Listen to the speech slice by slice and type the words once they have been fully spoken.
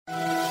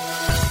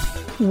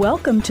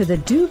Welcome to the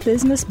Do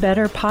Business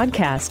Better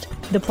podcast,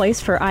 the place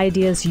for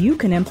ideas you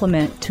can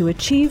implement to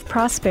achieve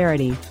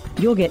prosperity.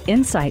 You'll get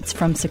insights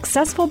from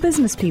successful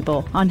business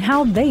people on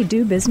how they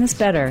do business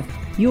better.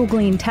 You'll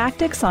glean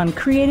tactics on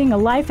creating a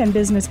life and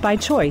business by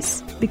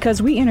choice,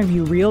 because we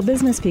interview real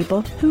business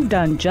people who've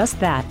done just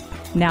that.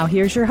 Now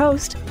here's your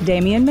host,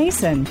 Damian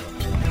Mason.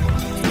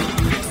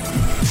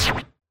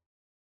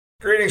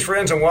 Greetings,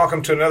 friends, and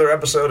welcome to another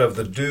episode of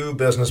the Do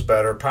Business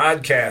Better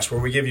podcast,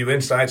 where we give you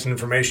insights and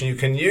information you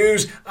can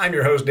use. I'm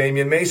your host,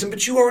 Damian Mason,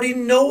 but you already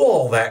know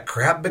all that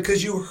crap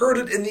because you heard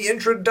it in the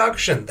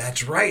introduction.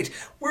 That's right.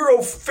 We're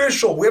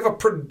official. We have a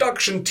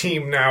production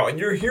team now, and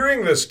you're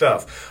hearing this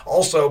stuff.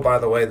 Also, by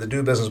the way, the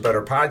Do Business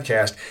Better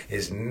podcast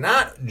is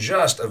not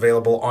just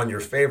available on your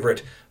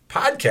favorite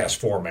podcast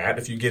format.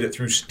 If you get it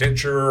through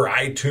Stitcher,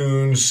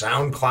 iTunes,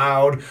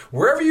 SoundCloud,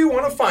 wherever you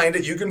want to find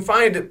it, you can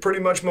find it pretty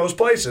much most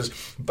places.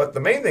 But the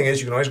main thing is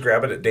you can always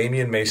grab it at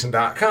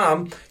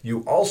DamianMason.com.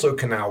 You also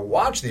can now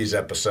watch these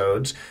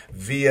episodes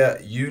via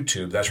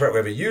YouTube. That's right, we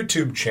have a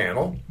YouTube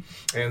channel,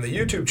 and the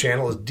YouTube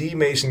channel is D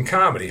Mason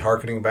Comedy,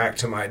 harkening back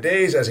to my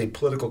days as a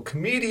political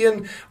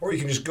comedian. Or you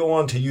can just go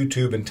onto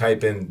YouTube and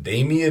type in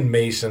Damian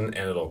Mason,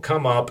 and it'll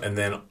come up, and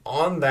then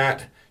on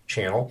that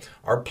channel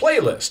are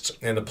playlists,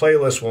 and the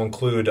playlist will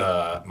include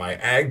my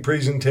ag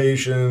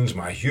presentations,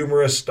 my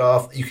humorous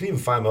stuff. You can even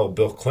find my old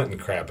Bill Clinton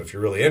crap if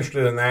you're really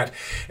interested in that,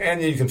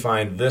 and you can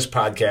find this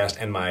podcast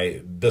and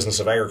my Business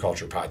of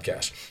Agriculture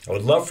podcast. I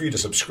would love for you to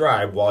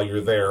subscribe while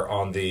you're there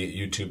on the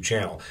YouTube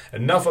channel.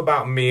 Enough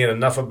about me and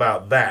enough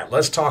about that.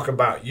 Let's talk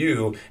about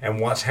you and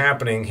what's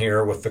happening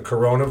here with the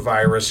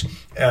coronavirus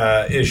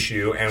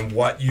issue and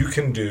what you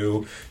can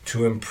do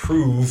to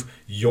improve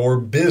your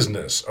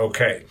business.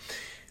 Okay.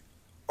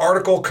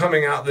 Article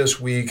coming out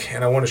this week,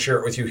 and I want to share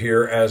it with you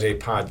here as a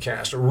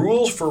podcast.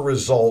 Rules for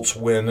results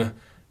when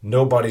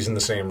nobody's in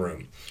the same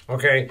room.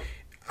 Okay,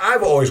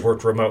 I've always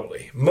worked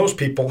remotely. Most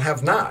people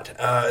have not.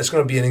 It's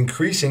going to be an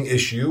increasing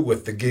issue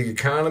with the gig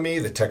economy.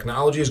 The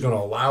technology is going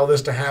to allow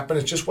this to happen.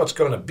 It's just what's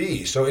going to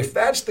be. So if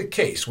that's the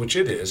case, which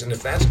it is, and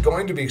if that's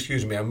going to be,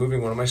 excuse me, I'm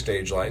moving one of my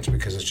stage lights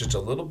because it's just a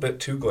little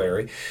bit too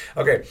glary.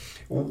 Okay,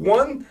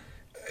 one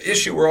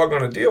issue we're all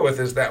going to deal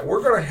with is that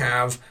we're going to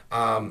have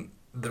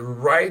the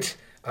right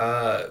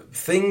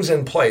things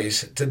in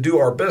place to do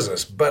our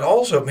business, but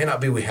also it may not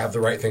be we have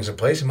the right things in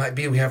place. It might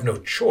be we have no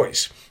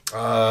choice.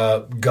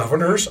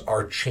 Governors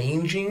are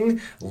changing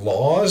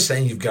laws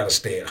saying you've got to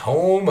stay at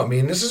home. I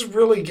mean, this is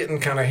really getting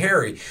kind of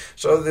hairy.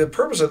 So the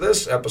purpose of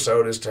this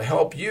episode is to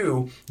help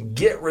you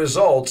get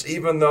results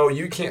even though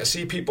you can't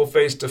see people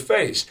face to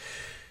face,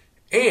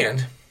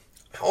 and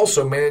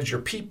also manage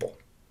your people.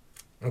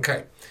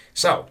 Okay,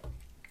 so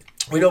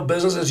we know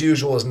business as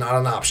usual is not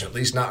an option, at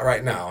least not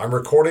right now. I'm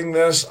recording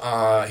this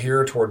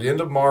here toward the end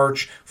of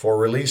March for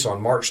release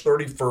on March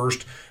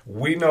 31st.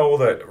 We know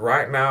that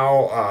right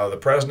now the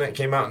president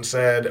came out and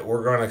said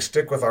we're going to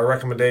stick with our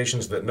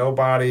recommendations that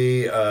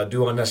nobody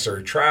do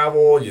unnecessary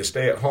travel. You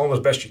stay at home as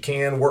best you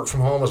can, work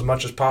from home as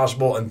much as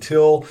possible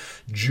until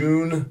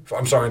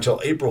until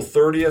April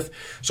 30th.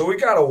 So we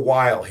got a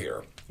while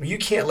here. You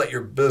can't let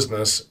your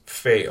business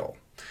fail.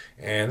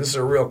 And this is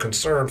a real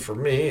concern for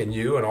me and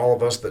you and all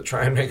of us that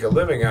try and make a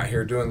living out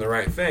here doing the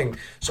right thing.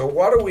 So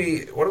what do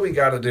we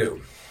got to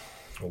do?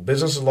 Well,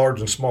 businesses large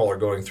and small are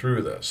going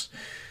through this.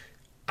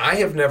 I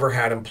have never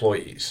had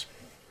employees.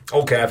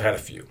 Okay, I've had a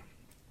few.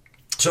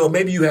 So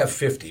maybe you have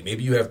 50,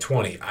 maybe you have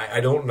 20.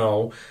 I don't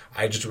know.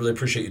 I just really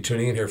appreciate you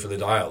tuning in here for the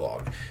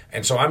dialogue.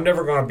 And so I'm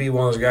never going to be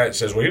one of those guys that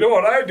says, well, you know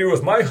what I do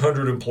with my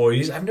 100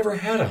 employees? I've never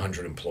had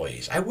 100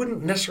 employees. I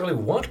wouldn't necessarily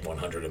want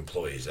 100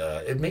 employees.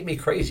 It'd make me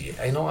crazy.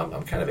 I know I'm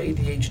kind of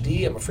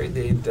ADHD. I'm afraid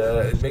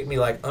it'd make me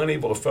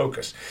unable to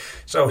focus.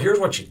 So here's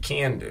what you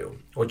can do,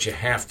 what you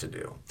have to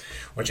do.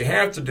 What you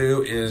have to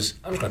do is,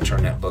 I'm just going to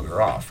turn that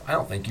booger off. I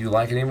don't think you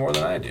like it any more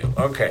than I do.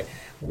 Okay.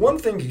 One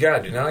thing you got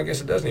to do, now I guess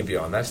it does need to be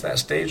on, that's that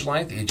stage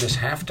light that you just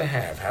have to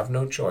have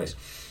no choice.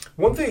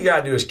 One thing you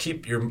got to do is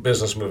keep your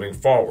business moving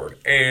forward.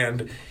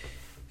 And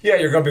yeah,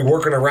 you're going to be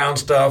working around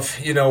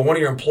stuff. You know, one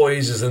of your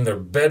employees is in their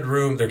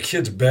bedroom, their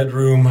kid's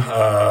bedroom,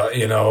 at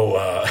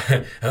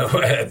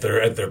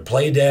their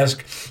play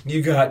desk.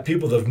 You got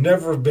people that have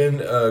never been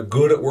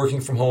good at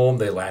working from home.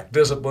 They lack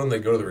discipline. They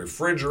go to the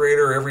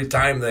refrigerator every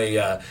time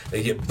they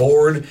get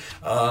bored.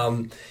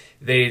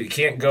 They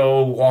can't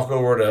go walk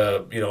over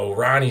to,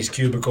 Ronnie's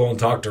cubicle and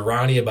talk to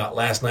Ronnie about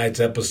last night's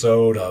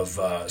episode of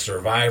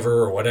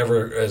Survivor or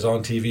whatever is on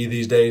TV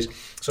these days.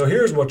 So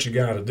here's what you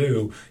got to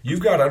do.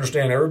 You've got to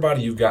understand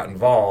everybody you've got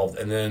involved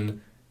and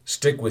then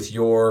stick with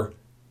your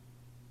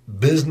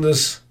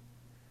business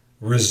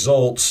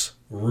results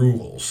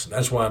rules.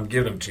 That's why I'm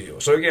giving them to you.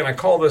 So again, I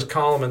call this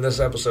column in this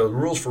episode,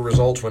 Rules for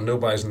Results When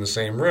Nobody's in the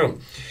Same Room.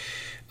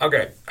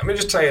 Okay, let me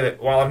just tell you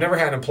that while I've never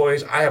had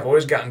employees, I have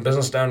always gotten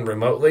business done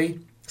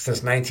remotely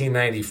since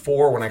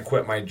 1994 when I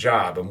quit my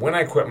job. And when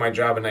I quit my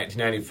job in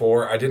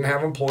 1994, I didn't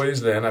have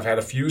employees then. I've had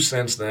a few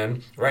since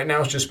then. Right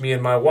now, it's just me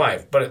and my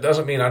wife. But it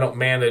doesn't mean I don't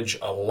manage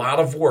a lot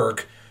of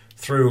work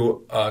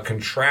through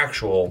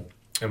contractual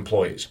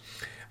employees.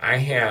 I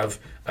have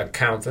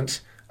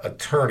accountants,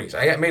 attorneys.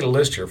 I made a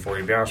list here for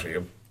you, to be honest with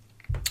you,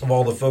 of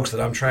all the folks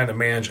that I'm trying to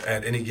manage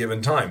at any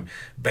given time.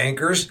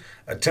 Bankers,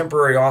 a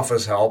temporary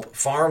office help,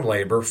 farm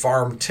labor,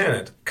 farm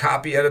tenant,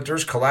 copy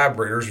editors,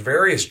 collaborators,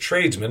 various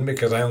tradesmen,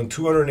 because I own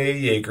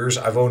 280 acres.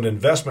 I've owned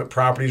investment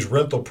properties,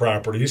 rental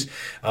properties,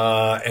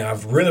 and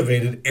I've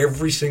renovated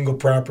every single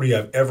property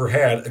I've ever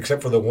had,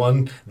 except for the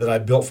one that I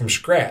built from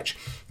scratch.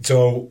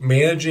 So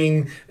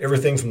managing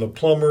everything from the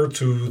plumber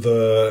to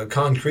the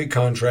concrete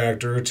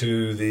contractor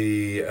to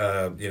the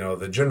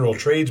the general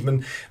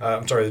tradesman,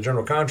 the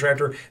general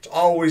contractor, it's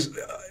always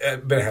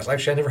been a hassle.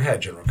 Actually, I never had a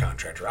general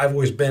contractor. I've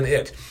always been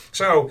it.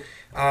 So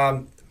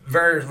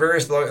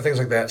various things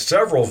like that.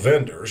 Several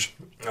vendors,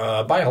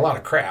 buy a lot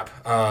of crap.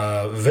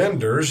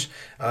 Vendors,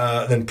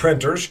 then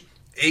printers,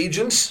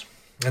 agents.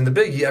 And the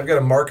biggie, I've got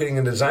a marketing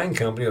and design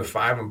company of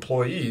 5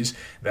 employees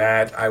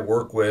that I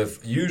work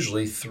with,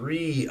 usually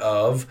 3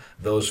 of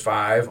those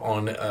 5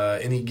 on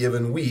any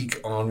given week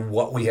on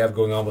what we have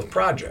going on with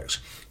projects.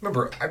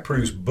 Remember, I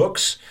produce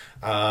books.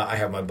 I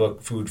have my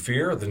book, Food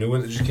Fear, the new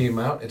one that just came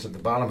out. It's at the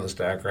bottom of the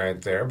stack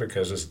right there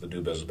because this is the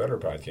Do Business Better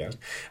podcast.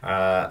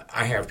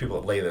 I have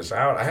people that lay this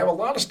out. I have a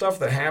lot of stuff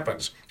that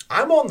happens.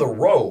 I'm on the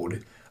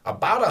road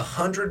about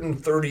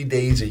 130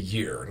 days a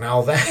year.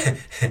 Now that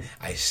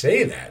I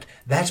say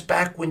that's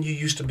back when you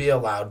used to be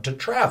allowed to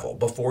travel,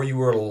 before you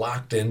were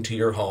locked into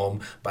your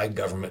home by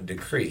government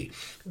decree.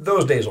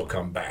 Those days will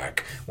come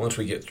back once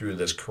we get through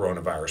this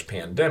coronavirus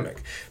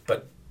pandemic.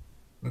 But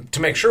to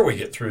make sure we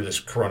get through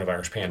this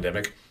coronavirus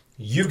pandemic,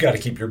 you've got to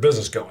keep your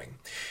business going.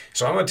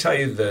 So I'm going to tell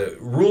you the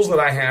rules that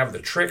I have, the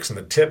tricks and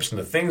the tips and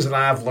the things that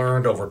I've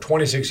learned over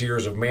 26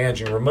 years of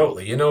managing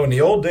remotely. You know, in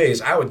the old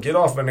days, I would get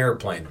off an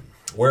airplane,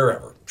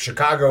 wherever,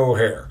 Chicago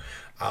O'Hare,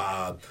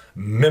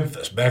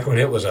 Memphis, back when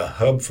it was a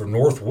hub for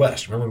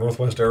Northwest. Remember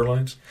Northwest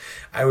Airlines?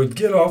 I would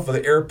get off of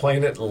the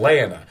airplane at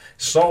Atlanta,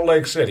 Salt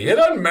Lake City. It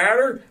doesn't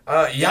matter.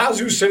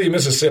 Yazoo City,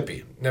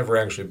 Mississippi. Never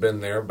actually been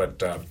there, but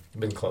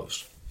been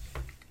close.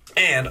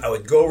 And I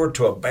would go over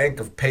to a bank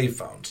of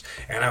payphones,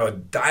 and I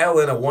would dial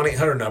in a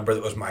 1-800 number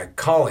that was my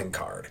calling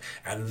card.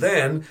 And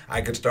then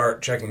I could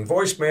start checking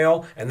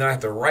voicemail, and then I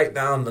have to write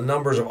down the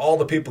numbers of all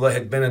the people that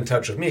had been in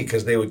touch with me,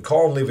 because they would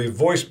call and leave a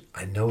voice.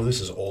 I know this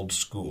is old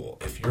school.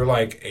 If you're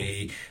like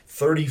a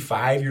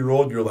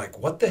 35-year-old, you're like,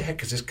 what the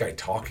heck is this guy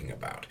talking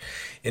about?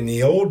 In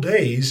the old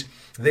days,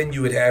 then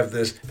you would have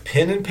this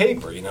pen and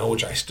paper,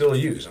 which I still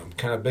use. I'm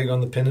kind of big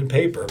on the pen and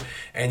paper.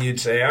 And you'd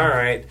say, all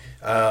right,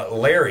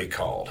 Larry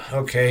called.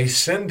 Okay,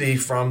 Cindy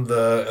from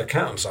the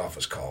accountant's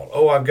office called.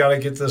 Oh, I've got to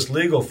get this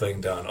legal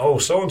thing done. Oh,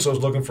 so-and-so's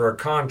looking for a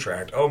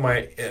contract. Oh,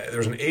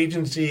 there's an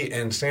agency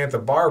in Santa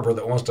Barbara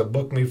that wants to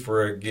book me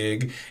for a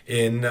gig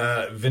in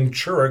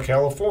Ventura,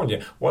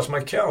 California. What's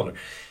my calendar?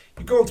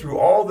 You're going through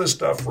all this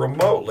stuff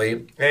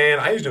remotely, and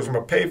I used to do it from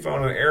a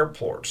payphone in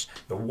airports.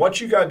 But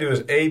what you got to do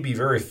is, A, be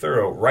very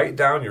thorough. Write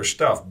down your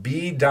stuff.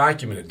 Be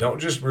documented.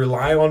 Don't just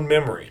rely on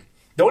memory.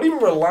 Don't even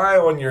rely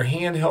on your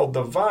handheld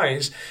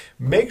device.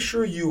 Make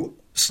sure you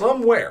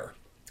somewhere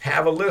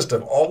have a list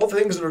of all the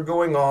things that are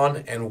going on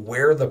and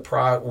where the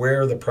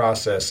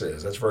process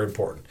is. That's very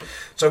important.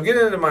 So I'm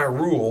getting into my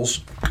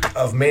rules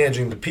of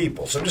managing the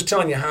people. So I'm just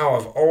telling you how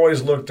I've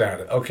always looked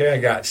at it. Okay, I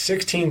got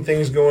 16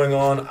 things going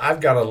on.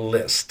 I've got a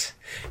list.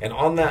 And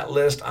on that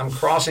list, I'm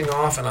crossing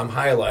off and I'm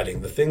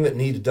highlighting. The thing that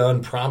needs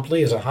done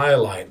promptly is a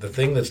highlight. The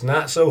thing that's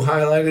not so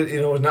highlighted,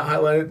 is not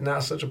highlighted,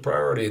 not such a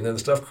priority. And then the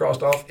stuff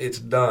crossed off, it's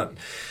done.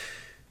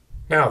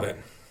 Now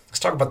then, let's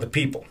talk about the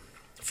people.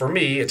 For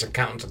me, it's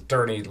accountants,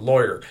 attorneys,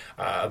 lawyers,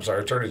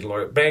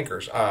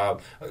 bankers,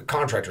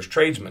 contractors,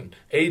 tradesmen,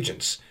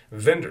 agents,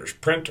 vendors,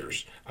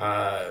 printers,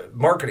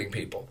 marketing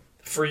people.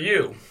 For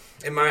you,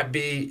 it might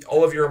be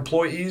all of your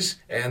employees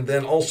and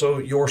then also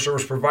your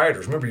service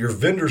providers. Remember, your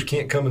vendors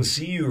can't come and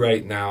see you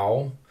right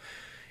now,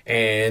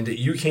 and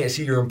you can't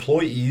see your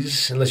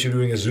employees unless you're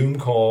doing a Zoom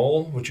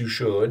call, which you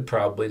should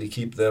probably to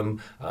keep them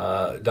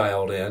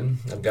dialed in.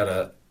 I've got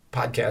a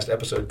podcast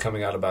episode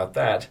coming out about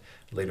that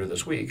later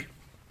this week.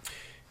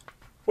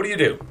 What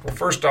do? Well,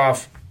 first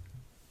off,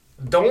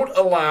 don't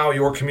allow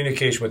your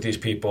communication with these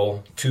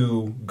people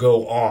to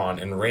go on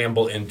and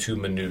ramble into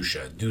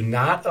minutia. Do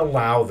not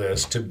allow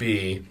this to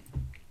be,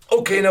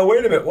 okay, now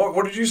wait a minute,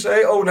 what did you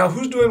say? Oh, now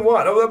who's doing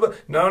what? Oh,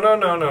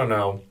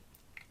 no.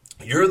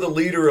 You're the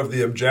leader of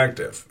the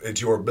objective. It's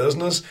your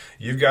business.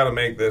 You've got to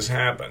make this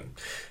happen.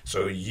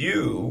 So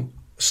you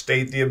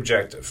state the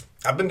objective.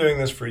 I've been doing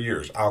this for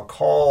years. I'll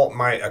call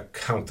my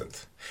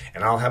accountant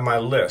and I'll have my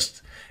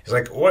list. He's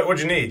like,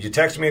 what'd you need? You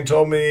texted me and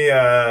told me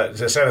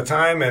to set a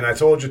time, and I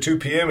told you 2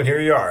 p.m., and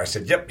here you are. I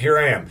said, yep, here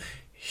I am.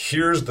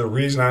 Here's the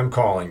reason I'm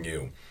calling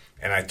you.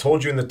 And I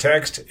told you in the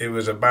text it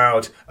was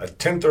about a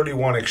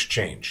 1031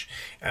 exchange.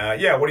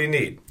 Yeah, what do you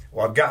need?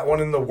 Well, I've got one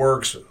in the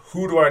works.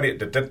 Who do I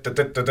need?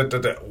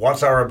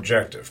 What's our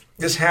objective?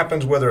 This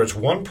happens whether it's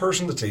one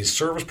person that's a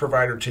service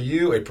provider to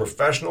you, a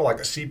professional like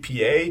a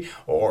CPA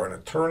or an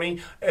attorney.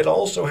 It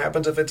also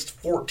happens if it's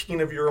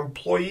 14 of your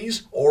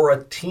employees or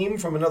a team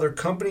from another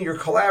company you're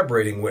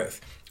collaborating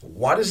with.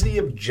 What is the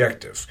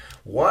objective?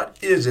 What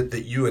is it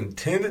that you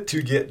intended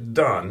to get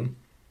done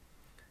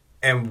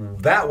And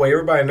that way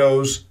everybody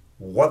knows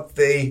what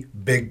the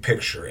big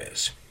picture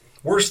is.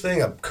 Worst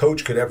thing a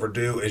coach could ever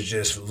do is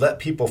just let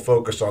people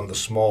focus on the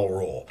small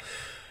role.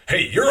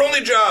 Hey, your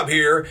only job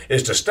here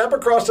is to step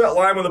across that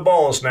line when the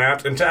ball is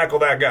snapped and tackle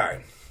that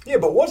guy. Yeah,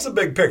 but what's the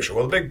big picture?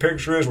 Well, the big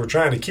picture is we're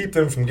trying to keep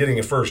them from getting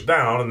a first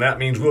down, and that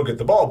means we'll get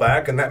the ball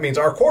back, and that means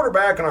our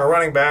quarterback and our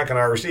running back and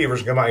our receivers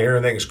can come out here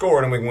and they can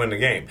score and we can win the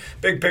game.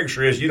 Big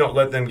picture is you don't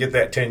let them get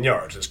that 10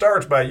 yards. It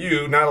starts by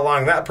you not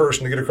allowing that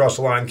person to get across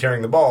the line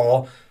carrying the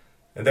ball,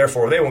 and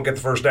therefore they won't get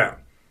the first down.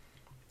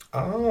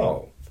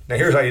 Oh, now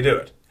here's how you do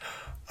it.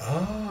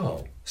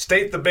 Oh,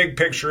 state the big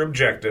picture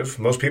objective.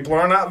 Most people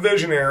are not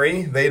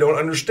visionary. They don't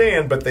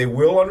understand, but they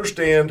will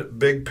understand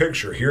big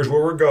picture. Here's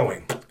where we're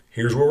going.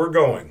 Here's where we're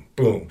going.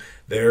 Boom.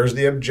 There's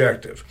the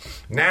objective.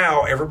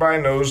 Now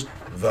everybody knows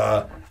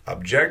the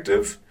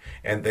objective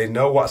and they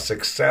know what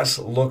success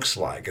looks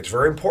like. It's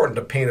very important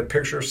to paint a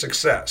picture of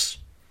success.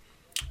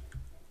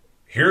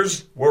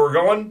 Here's where we're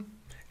going,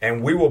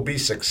 and we will be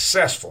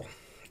successful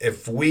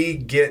if we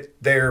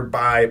get there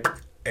by,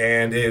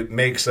 and it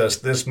makes us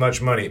this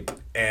much money,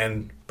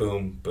 and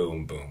boom,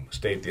 boom, boom.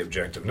 State the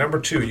objective. Number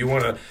 2, you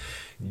want to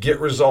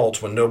get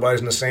results when nobody's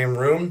in the same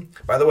room.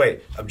 By the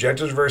way,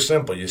 objectives are very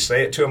simple. You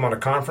say it to them on a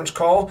conference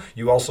call.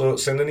 You also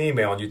send an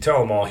email and you tell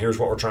them all, here's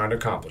what we're trying to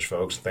accomplish,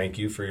 folks. Thank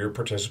you for your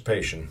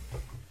participation.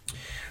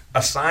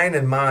 Assign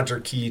and monitor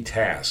key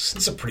tasks.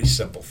 It's a pretty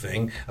simple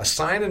thing.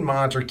 Assign and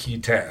monitor key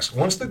tasks.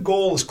 Once the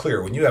goal is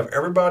clear, when you have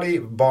everybody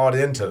bought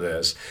into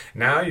this,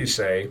 now you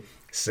say,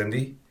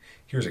 Cindy,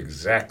 here's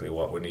exactly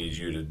what we need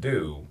you to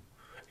do,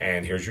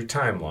 and here's your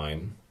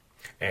timeline.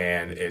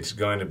 And it's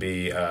going to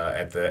be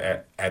at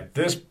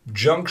this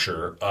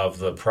juncture of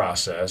the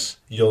process.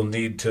 You'll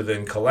need to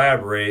then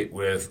collaborate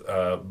with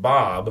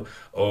Bob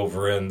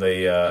over in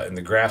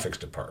the graphics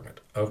department.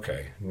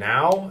 Okay,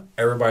 now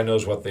everybody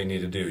knows what they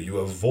need to do. You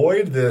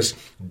avoid this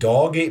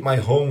dog ate my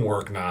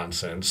homework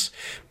nonsense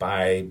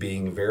by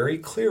being very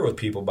clear with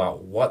people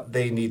about what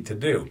they need to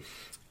do.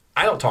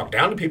 I don't talk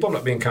down to people. I'm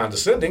not being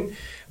condescending,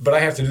 but I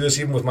have to do this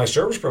even with my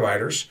service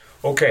providers.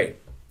 Okay,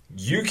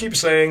 you keep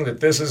saying that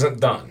this isn't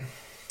done.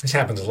 This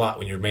happens a lot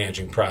when you're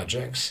managing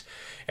projects,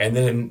 and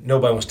then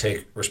nobody wants to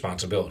take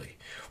responsibility.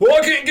 Well,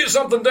 I can't get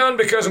something done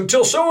because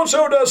until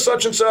so-and-so does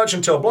such and such,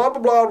 until blah,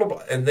 blah, blah, blah,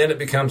 blah. And then it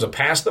becomes a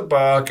pass the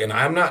buck, and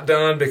I'm not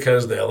done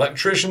because the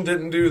electrician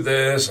didn't do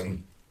this,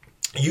 and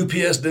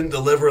UPS didn't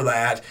deliver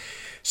that.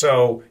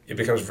 So it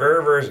becomes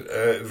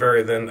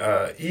very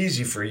then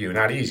easy for you.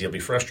 Not easy, it'll be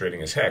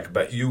frustrating as heck,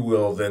 but you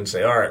will then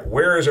say, all right,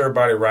 where is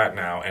everybody right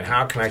now, and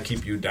how can I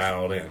keep you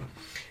dialed in?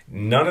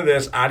 None of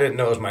this, I didn't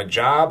know it was my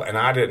job, and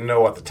I didn't know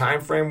what the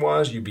time frame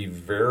was. You'd be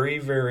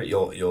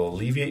you'll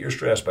alleviate your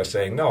stress by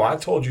saying, no, I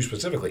told you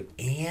specifically,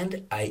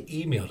 and I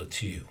emailed it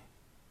to you.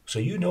 So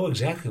you know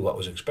exactly what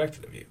was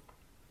expected of you.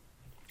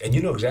 And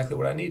you know exactly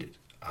what I needed.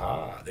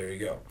 Ah, there you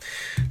go.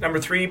 Number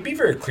 3, be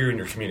very clear in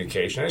your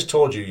communication. I just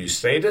told you, you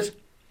state it,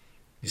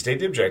 you state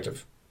the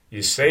objective,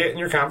 you say it in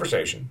your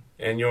conversation,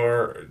 in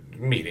your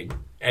meeting,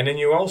 and then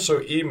you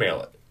also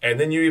email it. And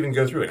then you even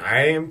go through it.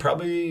 I am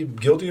probably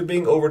guilty of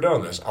being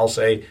overdone this. I'll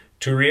say,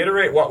 to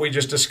reiterate what we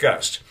just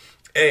discussed.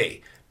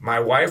 A, my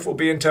wife will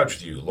be in touch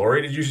with you.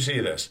 Lori, did you see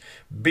this?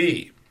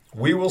 B,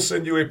 we will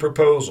send you a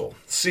proposal.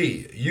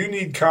 C, you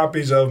need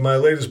copies of my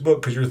latest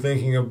book because you're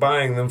thinking of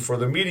buying them for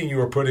the meeting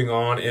you are putting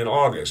on in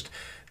August.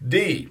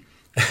 D,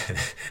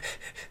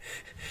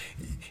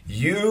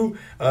 you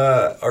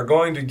are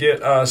going to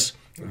get us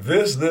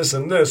this,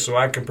 and this, so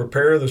I can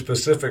prepare the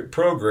specific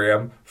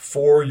program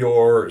for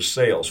your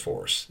sales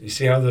force. You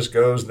see how this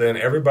goes? Then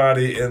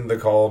everybody in the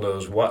call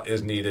knows what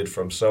is needed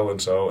from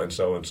so-and-so and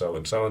so-and-so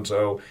and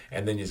so-and-so.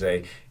 And then you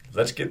say,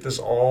 let's get this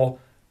all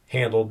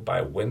handled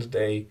by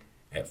Wednesday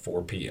at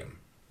 4 p.m.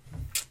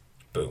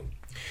 Boom.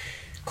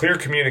 Clear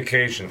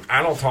communication.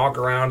 I don't talk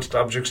around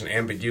subjects and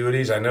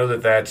ambiguities. I know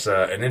that that's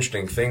an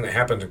interesting thing that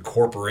happens in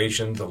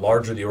corporations. The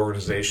larger the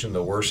organization,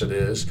 the worse it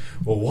is.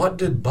 Well, what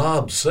did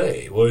Bob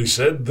say? Well, he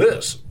said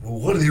this. Well,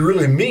 what did he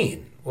really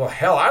mean? Well,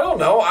 hell, I don't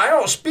know. I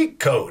don't speak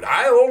code.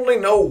 I only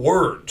know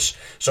words.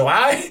 So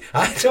I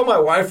tell my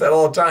wife that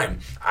all the time.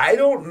 I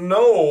don't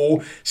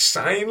know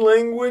sign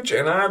language,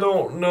 and I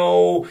don't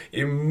know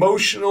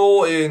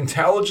emotional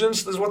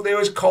intelligence. This is what they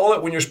always call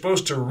it when you're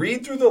supposed to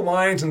read through the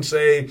lines and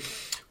say,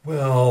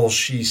 well,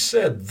 she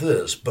said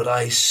this, but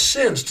I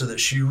sensed that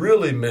she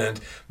really meant,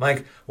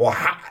 like, well,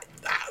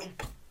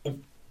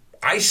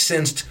 I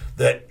sensed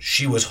that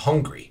she was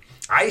hungry.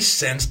 I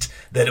sensed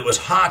that it was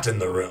hot in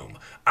the room.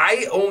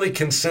 I only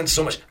can sense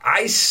so much.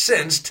 I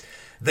sensed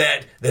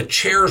that the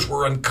chairs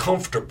were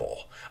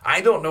uncomfortable.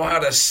 I don't know how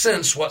to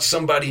sense what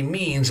somebody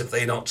means if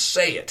they don't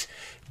say it.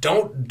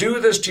 Don't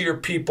do this to your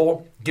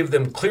people. Give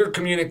them clear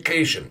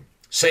communication.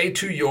 Say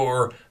to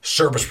your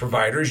service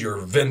providers, your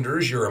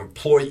vendors, your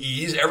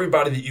employees,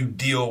 everybody that you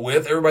deal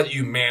with, everybody that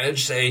you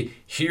manage, say,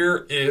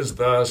 here is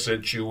the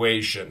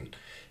situation.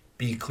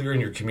 Be clear in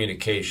your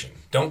communication.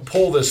 Don't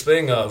pull this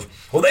thing of,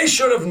 well, they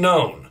should have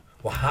known.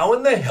 Well, how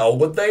in the hell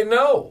would they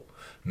know?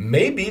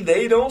 Maybe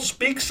they don't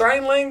speak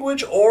sign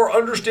language or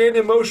understand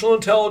emotional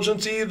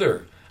intelligence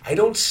either. I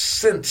don't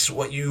sense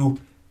what you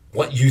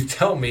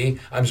tell me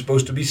I'm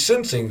supposed to be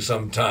sensing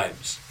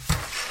sometimes.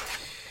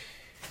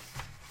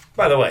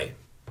 By the way,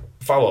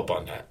 follow up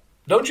on that.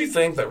 Don't you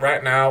think that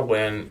right now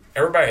when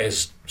everybody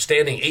is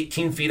standing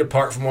 18 feet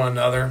apart from one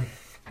another,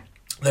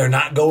 they're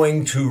not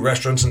going to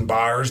restaurants and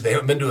bars, they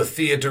haven't been to a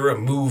theater, a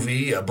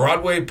movie, a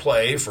Broadway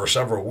play for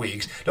several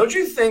weeks, don't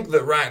you think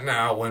that right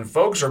now when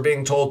folks are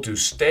being told to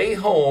stay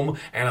home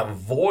and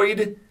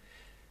avoid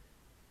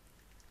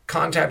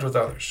contact with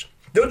others,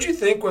 don't you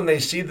think when they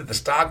see that the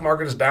stock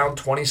market is down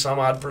 20 some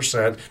odd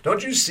percent,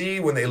 don't you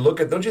think that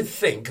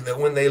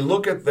when they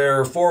look at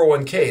their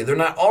 401k, they're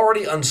not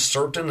already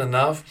uncertain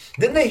enough?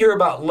 Then they hear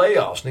about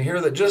layoffs, and they hear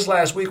that just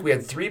last week we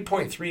had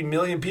 3.3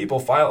 million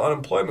people file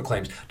unemployment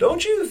claims.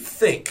 Don't you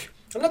think,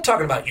 I'm not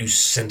talking about you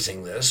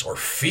sensing this or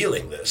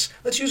feeling this,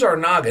 let's use our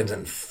noggins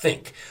and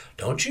think.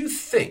 Don't you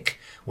think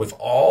with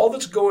all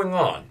that's going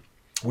on,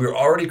 we're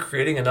already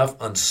creating enough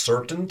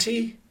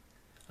uncertainty?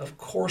 Of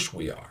course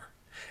we are.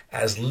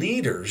 As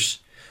leaders,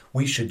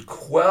 we should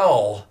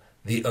quell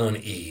the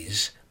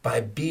unease by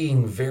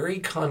being very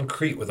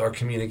concrete with our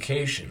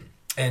communication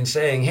and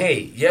saying,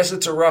 hey, yes,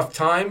 it's a rough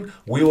time.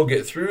 We will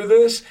get through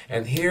this.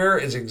 And here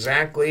is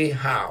exactly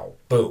how.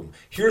 Boom.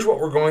 Here's what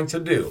we're going to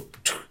do.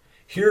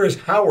 Here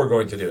is how we're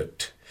going to do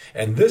it.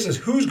 And this is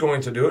who's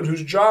going to do it,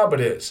 whose job it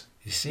is.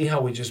 You see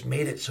how we just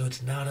made it so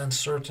it's not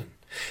uncertain.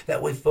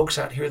 That way folks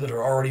out here that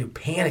are already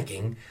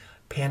panicking,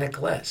 panic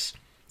less.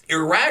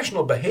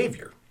 Irrational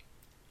behavior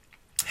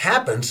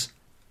happens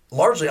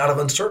largely out of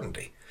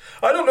uncertainty.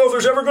 I don't know if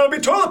there's ever going to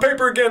be toilet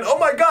paper again. Oh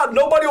my God,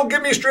 nobody will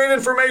give me straight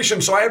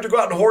information, so I have to go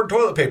out and hoard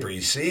toilet paper.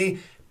 You see,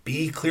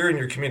 be clear in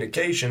your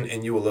communication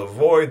and you will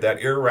avoid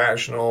that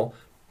irrational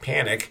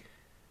panic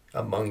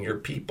among your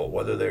people,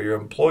 whether they're your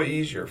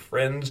employees, your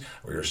friends,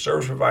 or your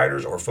service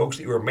providers, or folks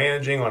that you are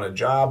managing on a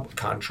job,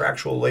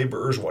 contractual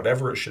laborers,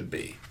 whatever it should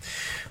be.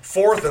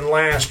 Fourth and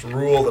last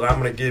rule that I'm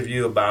going to give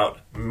you about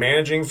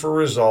managing for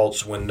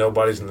results when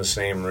nobody's in the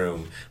same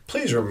room.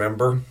 Please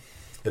remember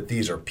that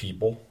these are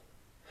people.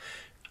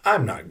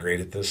 I'm not great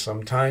at this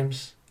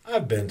sometimes.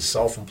 I've been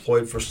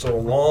self-employed for so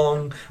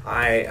long.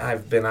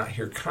 I've been out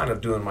here kind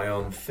of doing my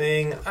own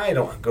thing. I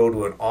don't go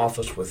to an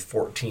office with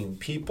 14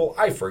 people.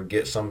 I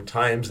forget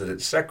sometimes that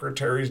it's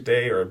Secretary's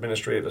Day or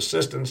Administrative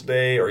Assistant's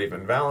Day or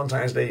even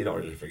Valentine's Day. You don't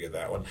really forget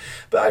that one.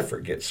 But I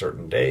forget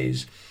certain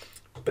days.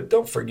 But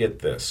don't forget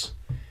this.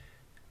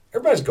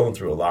 Everybody's going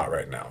through a lot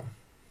right now.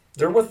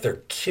 They're with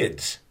their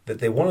kids that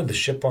they wanted to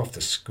ship off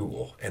to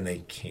school, and they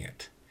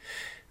can't.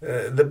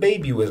 The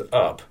baby was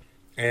up,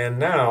 and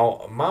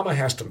now mama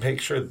has to make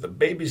sure that the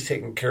baby's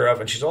taken care of,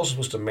 and she's also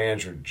supposed to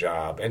manage her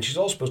job, and she's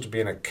also supposed to be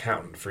an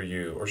accountant for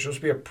you, or she's supposed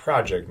to be a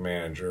project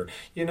manager.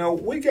 You know,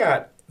 we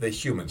got the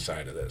human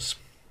side of this.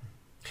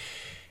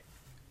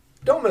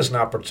 Don't miss an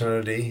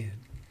opportunity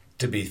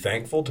to be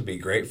thankful, to be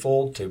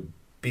grateful, to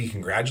be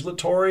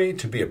congratulatory,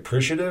 to be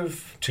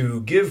appreciative,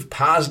 to give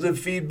positive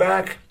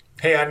feedback.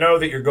 Hey, I know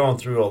that you're going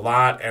through a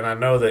lot, and I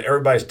know that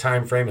everybody's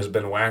time frame has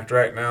been whacked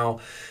right now,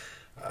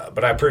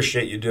 but I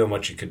appreciate you doing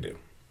what you could do.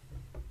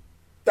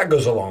 That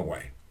goes a long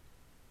way.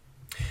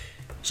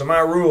 So my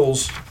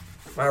rules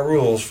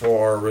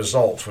for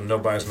results when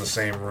nobody's in the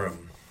same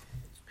room.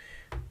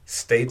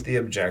 State the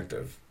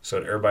objective so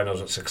that everybody knows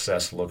what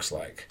success looks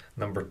like.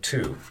 Number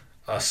 2,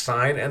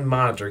 assign and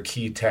monitor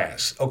key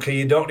tasks. Okay,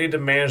 you don't need to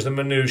manage the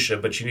minutia,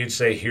 but you need to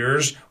say,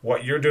 here's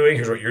what you're doing,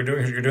 here's what you're doing,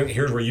 here's what you're doing,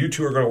 here's where you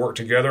two are going to work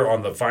together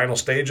on the final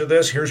stage of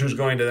this, here's who's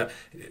going to,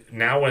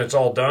 now when it's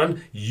all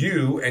done,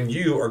 you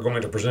are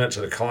going to present it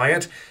to the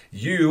client,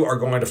 you are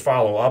going to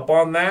follow up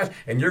on that,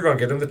 and you're going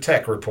to get them the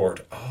tech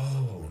report.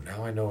 Oh,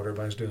 now I know what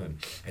everybody's doing.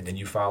 And then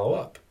you follow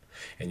up,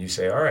 and you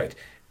say, all right,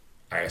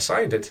 I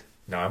assigned it,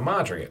 now I'm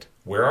monitoring it.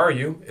 Where are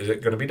you? Is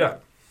it going to be done?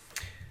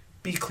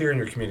 Be clear in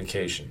your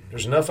communication.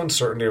 There's enough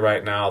uncertainty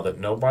right now that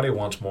nobody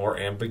wants more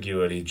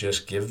ambiguity.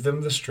 Just give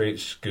them the straight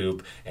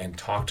scoop and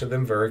talk to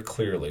them very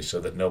clearly so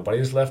that nobody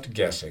is left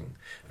guessing.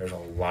 There's a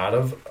lot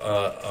of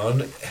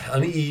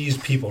unease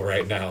people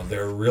right now.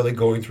 They're really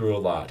going through a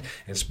lot.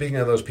 And speaking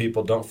of those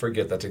people, don't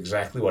forget that's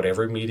exactly what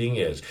every meeting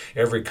is.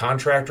 Every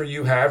contractor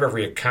you have,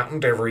 every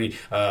accountant, every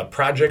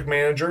project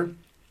manager,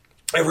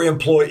 every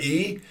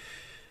employee,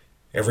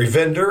 every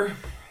vendor,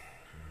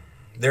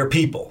 they're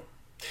people.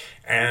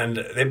 And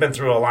they've been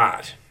through a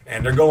lot,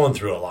 and they're going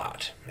through a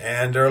lot,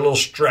 and they're a little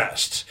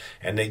stressed,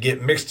 and they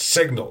get mixed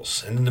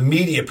signals, and the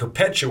media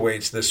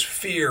perpetuates this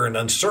fear and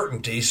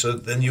uncertainty, so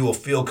then you will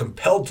feel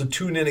compelled to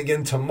tune in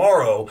again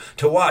tomorrow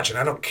to watch. And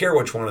I don't care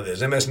which one it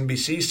is,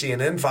 MSNBC,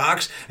 CNN,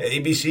 Fox,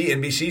 ABC,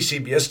 NBC,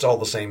 CBS, it's all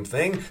the same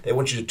thing. They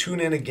want you to tune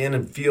in again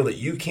and feel that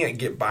you can't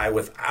get by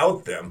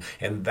without them,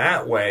 and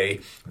that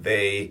way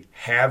they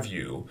have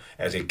you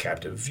as a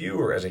captive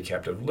viewer, as a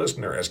captive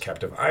listener, as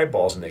captive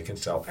eyeballs, and they can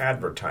sell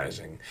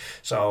advertising.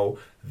 So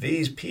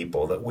these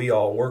people that we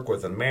all work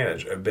with and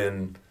manage have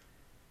been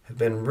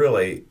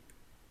really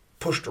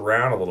pushed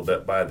around a little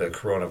bit by the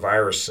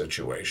coronavirus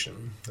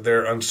situation.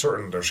 They're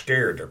uncertain, they're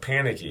scared, they're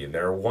panicky,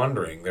 they're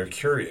wondering, they're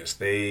curious.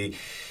 They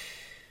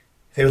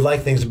They would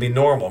like things to be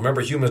normal.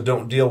 Remember, humans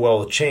don't deal well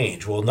with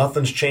change. Well,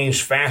 nothing's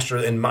changed faster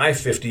in my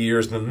 50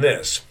 years than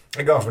this.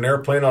 I got off an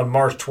airplane on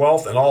March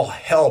 12th and all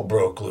hell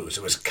broke loose.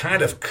 It was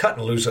kind of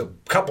cutting loose a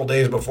couple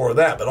days before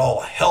that, but all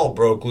hell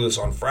broke loose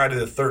on Friday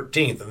the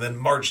 13th and then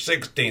March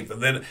 16th,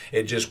 and then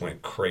it just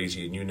went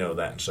crazy, and you know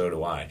that, and so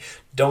do I.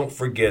 Don't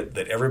forget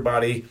that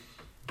everybody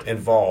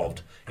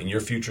involved in your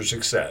future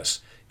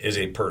success is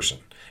a person,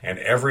 and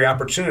every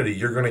opportunity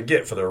you're going to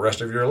get for the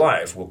rest of your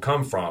life will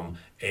come from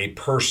a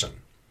person.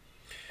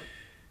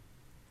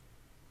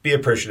 Be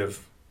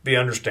appreciative, be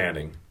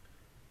understanding.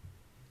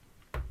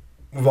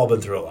 We've all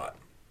been through a lot.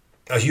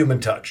 A human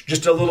touch,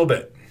 just a little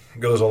bit,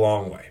 goes a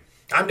long way.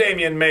 I'm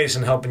Damian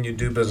Mason, helping you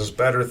do business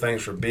better.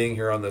 Thanks for being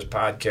here on this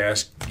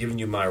podcast, giving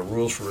you my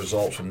rules for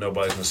results when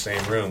nobody's in the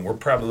same room. We're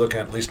probably looking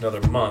at least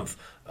another month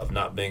of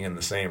not being in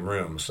the same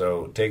room.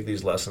 So take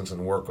these lessons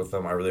and work with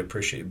them. I really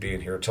appreciate you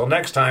being here. Until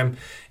next time,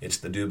 it's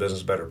the Do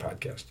Business Better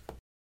podcast.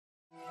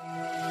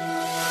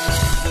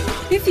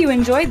 If you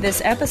enjoyed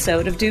this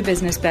episode of Do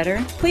Business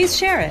Better, please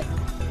share it.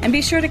 And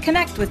be sure to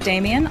connect with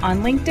Damian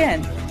on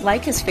LinkedIn,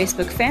 like his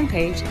Facebook fan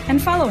page,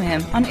 and follow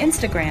him on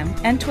Instagram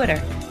and Twitter.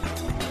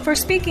 For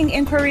speaking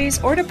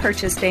inquiries or to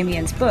purchase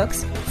Damian's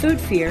books, Food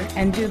Fear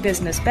and Do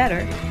Business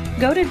Better,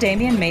 go to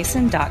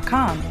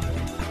DamianMason.com.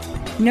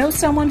 Know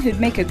someone who'd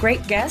make a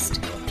great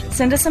guest?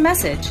 Send us a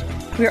message.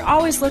 We're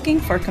always looking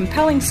for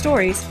compelling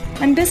stories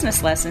and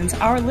business lessons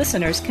our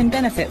listeners can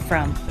benefit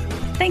from.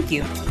 Thank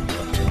you.